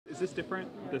this different,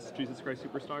 this Jesus Christ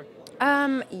Superstar?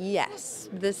 Yes,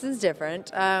 this is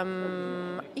different. I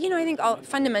think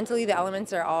fundamentally the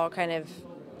elements are all kind of,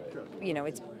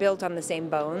 it's built on the same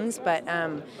bones, but,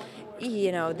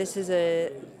 this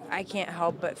is I can't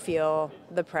help but feel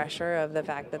the pressure of the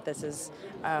fact that this is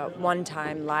a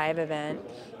one-time live event.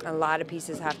 A lot of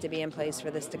pieces have to be in place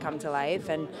for this to come to life,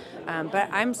 but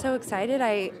I'm so excited.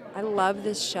 I love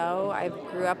this show. I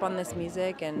grew up on this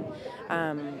music, and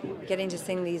getting to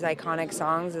sing these iconic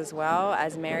songs as well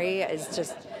as Mary is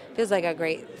just feels like a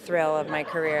great thrill of my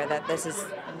career that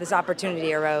this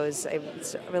opportunity arose.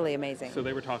 It's really amazing. So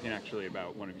they were talking actually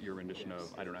about one of your rendition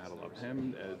of "I Don't Know How to Love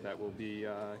Him" that will be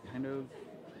kind of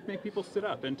make people sit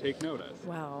up and take notice.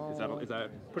 Well, Is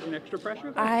that putting extra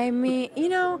pressure? I mean,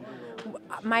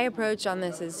 my approach on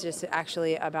this is just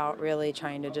actually about really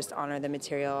trying to just honor the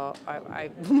material.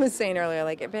 I was saying earlier,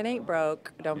 like, if it ain't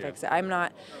broke, don't fix it. I'm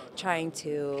not trying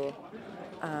to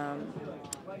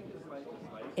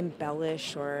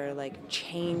embellish or like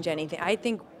change anything. I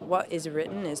think what is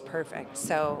written is perfect.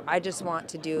 So I just want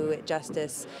to do it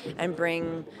justice and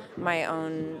bring my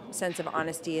own sense of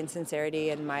honesty and sincerity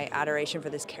and my adoration for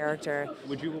this character.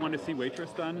 Would you want to see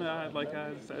Waitress done have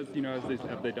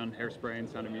they done Hairspray and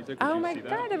Sound of Music? Oh my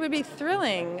God, it would be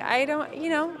thrilling. I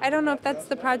don't know if that's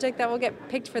the project that will get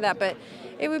picked for that, but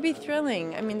it would be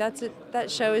thrilling. I mean,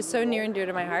 that show is so near and dear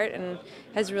to my heart and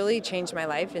has really changed my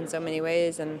life in so many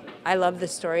ways. And I love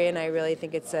this story, and I really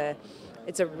think it's a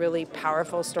really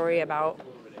powerful story about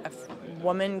a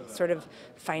woman sort of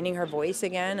finding her voice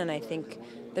again. And I think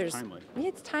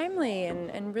it's timely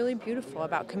and really beautiful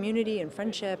about community and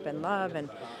friendship and love. And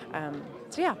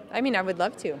so yeah, I mean, I would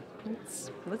love to.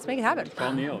 Let's make it happen.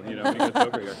 Paul Neal, when he gets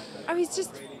over here. Oh, he's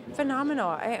just phenomenal.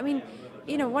 I mean,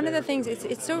 one of the things,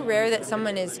 it's so rare that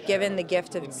someone is given the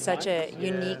gift of such a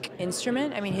unique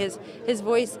instrument. I mean, his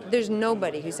voice, there's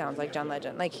nobody who sounds like John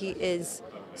Legend. Like, he is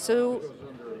so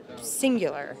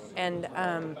singular, and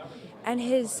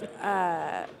his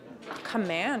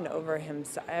command over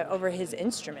his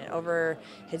instrument, over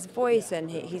his voice, and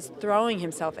he's throwing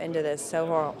himself into this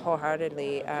so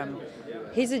wholeheartedly.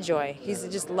 He's a joy. He's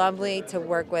just lovely to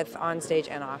work with on stage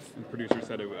and off. The producer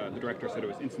said the director said it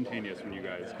was instantaneous when you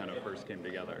guys kind of first came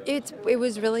together. It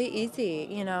was really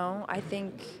easy. I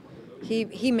think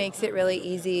he makes it really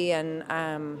easy, and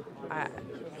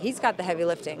he's got the heavy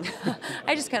lifting.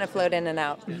 I just kind of float in and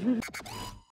out.